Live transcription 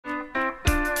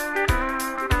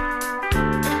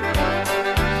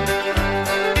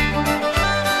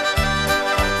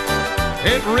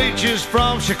It reaches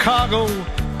from Chicago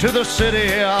to the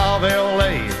city of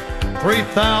LA.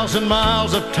 3,000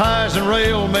 miles of ties and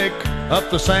rail make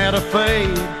up the Santa Fe,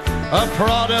 a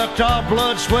product of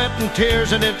blood, sweat, and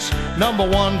tears, and it's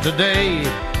 #1 today.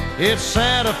 It's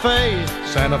Santa Fe,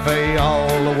 Santa Fe all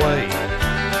the way.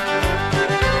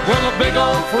 Well, a big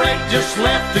old freight just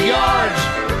left the yards,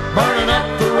 burning up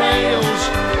the rails.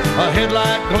 A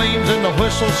headlight gleams and the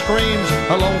whistle screams,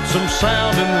 a lonesome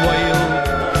sound and wail.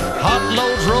 Hot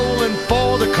loads rolling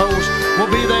for the coast, we'll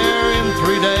be there in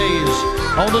 3 days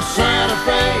on the Santa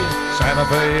Fe, Santa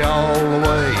Fe all the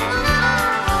way.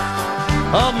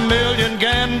 1,000,000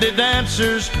 Gandhi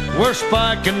dancers were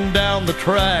spiking down the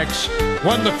tracks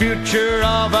when the future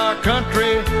of our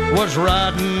country was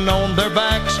riding on their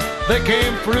backs. They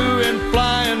came through in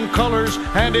flying colors,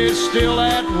 and it's still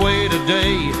that way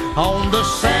today on the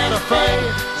Santa Fe,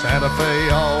 Santa Fe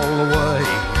all the way.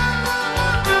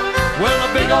 Well,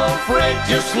 a big old freight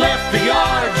just left the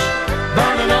yards,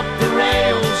 burning up the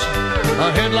rails. A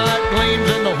headlight gleams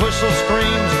and the whistle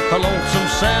screams, a lonesome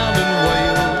sound and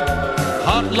wail.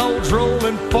 Hot loads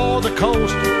rolling for the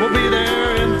coast, we'll be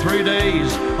there in 3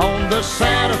 days on the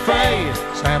Santa Fe,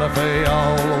 Santa Fe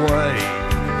all the way.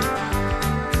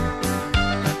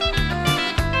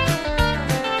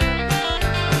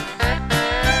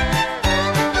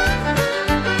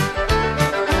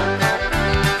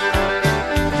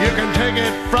 You can take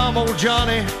it from old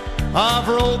Johnny, I've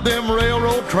rode them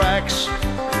railroad tracks.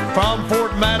 From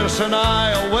Fort Madison,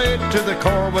 Iowa, to the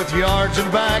Corwith yards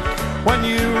and back. When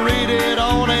you read it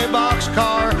on a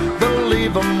boxcar,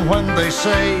 believe them when they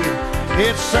say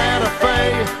it's Santa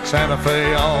Fe, Santa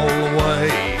Fe all the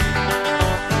way.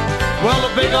 Well,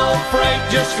 a big old freight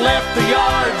just left the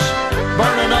yards,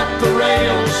 burning up the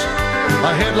rails.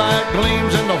 A headlight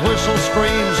gleams and the whistle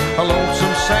screams, a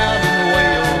lonesome sound and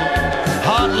wail.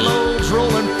 Hot loads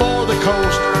rolling for the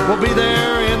coast, we'll be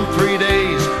there in 3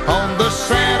 days on the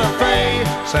Santa Fe,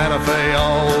 Santa Fe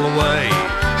all the way.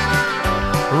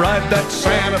 Ride that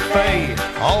Santa Fe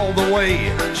all the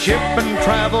way, ship and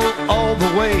travel all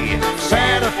the way.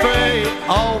 Santa Fe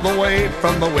all the way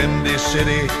from the Windy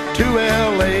City to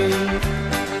LA.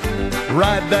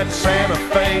 Ride that Santa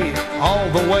Fe all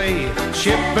the way,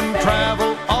 ship and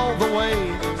travel all the way.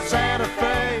 Santa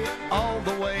Fe all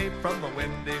the way from the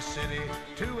Windy City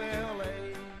to LA.